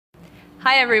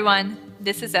Hi everyone,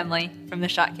 this is Emily from the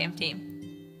ShotKam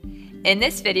team. In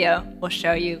this video, we'll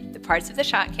show you the parts of the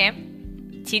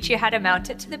ShotKam, teach you how to mount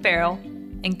it to the barrel,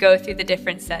 and go through the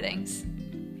different settings.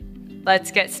 Let's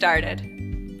get started.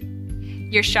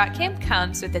 Your ShotKam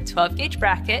comes with a 12-gauge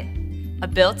bracket, a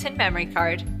built-in memory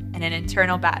card, and an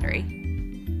internal battery.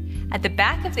 At the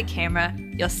back of the camera,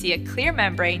 you'll see a clear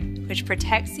membrane which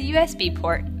protects the USB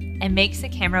port and makes the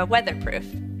camera weatherproof.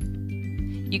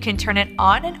 You can turn it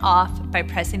on and off by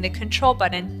pressing the control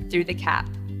button through the cap.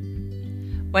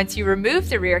 Once you remove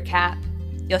the rear cap,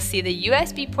 you'll see the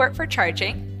USB port for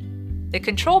charging, the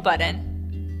control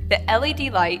button, the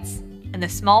LED lights, and the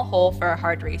small hole for a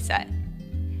hard reset.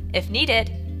 If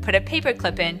needed, put a paper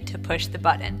clip in to push the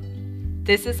button.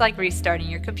 This is like restarting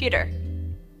your computer.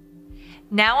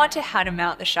 Now on to how to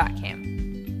mount the ShotKam.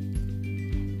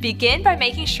 Begin by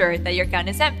making sure that your gun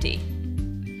is empty.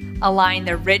 Align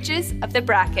the ridges of the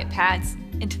bracket pads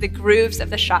into the grooves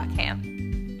of the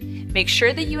ShotKam. Make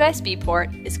sure the USB port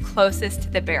is closest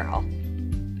to the barrel.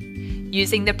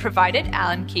 Using the provided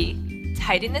Allen key,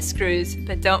 tighten the screws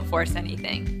but don't force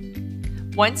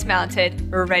anything. Once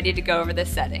mounted, we're ready to go over the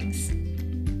settings.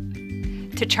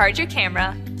 To charge your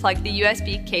camera, plug the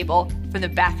USB cable from the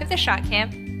back of the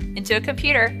ShotKam into a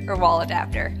computer or wall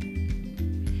adapter.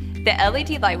 The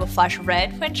LED light will flash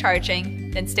red when charging,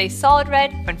 then stay solid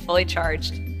red when fully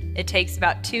charged. It takes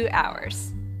about 2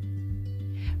 hours.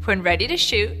 When ready to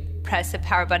shoot, press the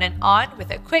power button on with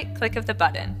a quick click of the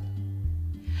button.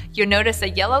 You'll notice a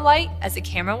yellow light as the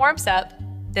camera warms up,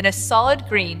 then a solid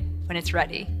green when it's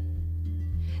ready.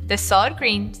 The solid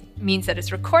green means that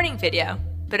it's recording video,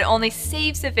 but it only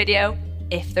saves the video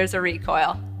if there's a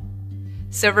recoil.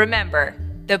 So remember,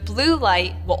 the blue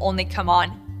light will only come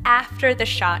on after the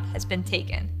shot has been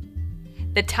taken.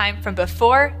 The time from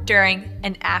before, during,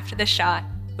 and after the shot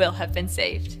will have been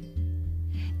saved.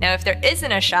 Now, if there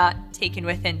isn't a shot taken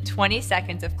within 20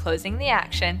 seconds of closing the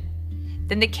action,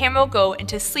 then the camera will go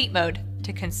into sleep mode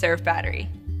to conserve battery.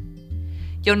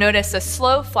 You'll notice a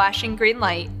slow flashing green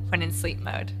light when in sleep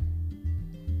mode.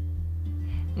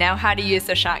 Now, how to use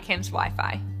the ShotKam's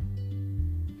Wi-Fi.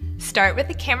 Start with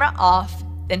the camera off,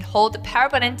 then hold the power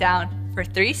button down for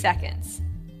 3 seconds.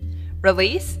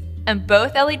 Release, and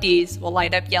both LEDs will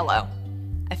light up yellow.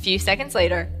 A few seconds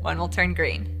later, one will turn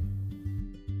green.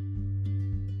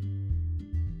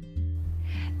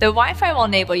 The Wi-Fi will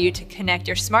enable you to connect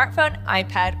your smartphone,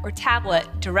 iPad, or tablet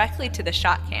directly to the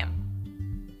ShotKam.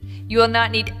 You will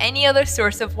not need any other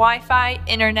source of Wi-Fi,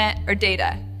 internet, or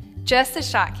data, just the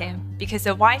ShotKam, because the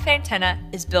Wi-Fi antenna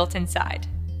is built inside.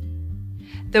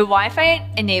 The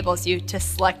Wi-Fi enables you to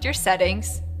select your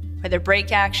settings, whether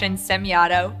brake action,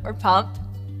 semi-auto, or pump,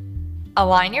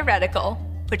 align your reticle,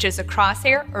 which is a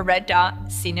crosshair or red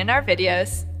dot seen in our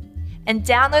videos, and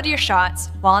download your shots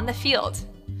while in the field.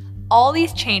 All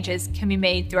these changes can be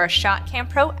made through our ShotKam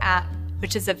Pro app,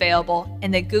 which is available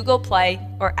in the Google Play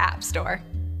or App Store.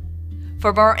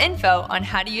 For more info on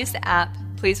how to use the app,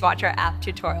 please watch our app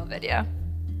tutorial video.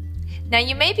 Now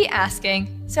you may be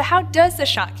asking, so how does the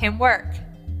ShotKam work?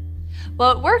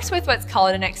 Well, it works with what's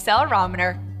called an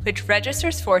accelerometer, which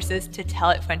registers forces to tell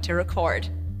it when to record.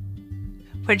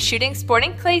 When shooting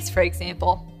sporting clays, for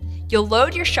example, you'll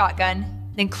load your shotgun,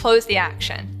 then close the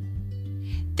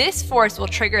action. This force will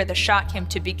trigger the ShotKam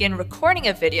to begin recording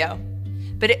a video,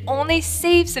 but it only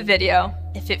saves the video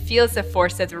if it feels the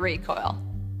force of the recoil.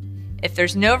 If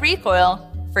there's no recoil,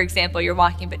 for example, you're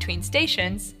walking between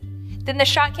stations, then the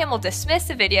ShotKam will dismiss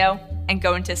the video and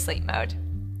go into sleep mode.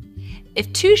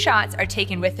 If 2 shots are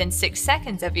taken within 6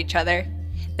 seconds of each other,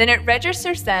 then it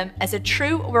registers them as a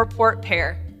true report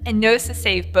pair and knows to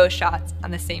save both shots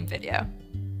on the same video.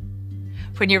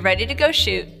 When you're ready to go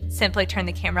shoot, simply turn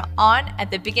the camera on at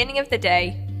the beginning of the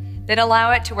day, then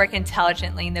allow it to work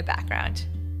intelligently in the background.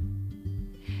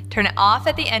 Turn it off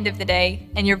at the end of the day,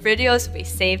 and your videos will be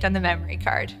saved on the memory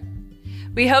card.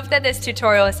 We hope that this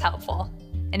tutorial is helpful,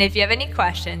 and if you have any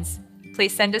questions,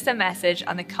 please send us a message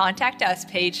on the Contact Us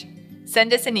page,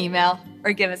 send us an email,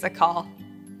 or give us a call.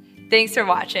 Thanks for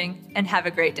watching, and have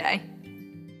a great day.